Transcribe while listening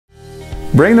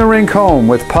Bring the rink home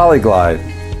with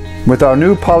PolyGlide. With our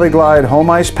new PolyGlide home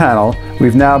ice panel,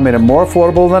 we've now made it more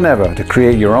affordable than ever to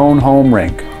create your own home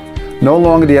rink. No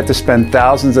longer do you have to spend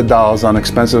thousands of dollars on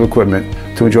expensive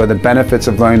equipment to enjoy the benefits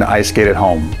of learning to ice skate at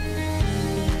home.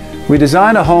 We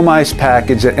designed a home ice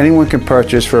package that anyone can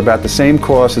purchase for about the same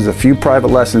cost as a few private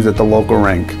lessons at the local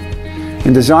rink.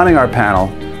 In designing our panel,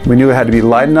 we knew it had to be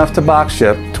light enough to box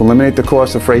ship to eliminate the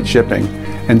cost of freight shipping,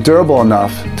 and durable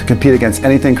enough to compete against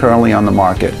anything currently on the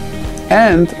market,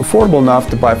 and affordable enough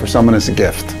to buy for someone as a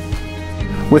gift.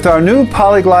 With our new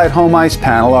PolyGlide home ice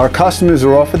panel, our customers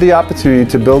are offered the opportunity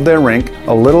to build their rink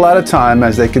a little at a time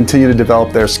as they continue to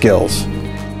develop their skills.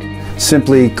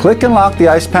 Simply click and lock the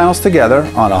ice panels together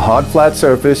on a hard flat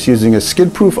surface using a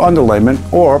skid-proof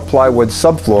underlayment or plywood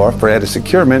subfloor for added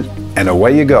securement, and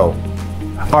away you go.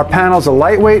 Our panels are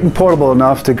lightweight and portable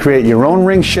enough to create your own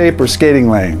rink shape or skating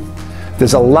lane.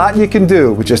 There's a lot you can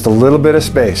do with just a little bit of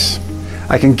space.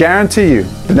 I can guarantee you,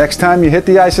 the next time you hit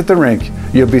the ice at the rink,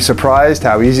 you'll be surprised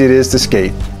how easy it is to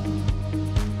skate.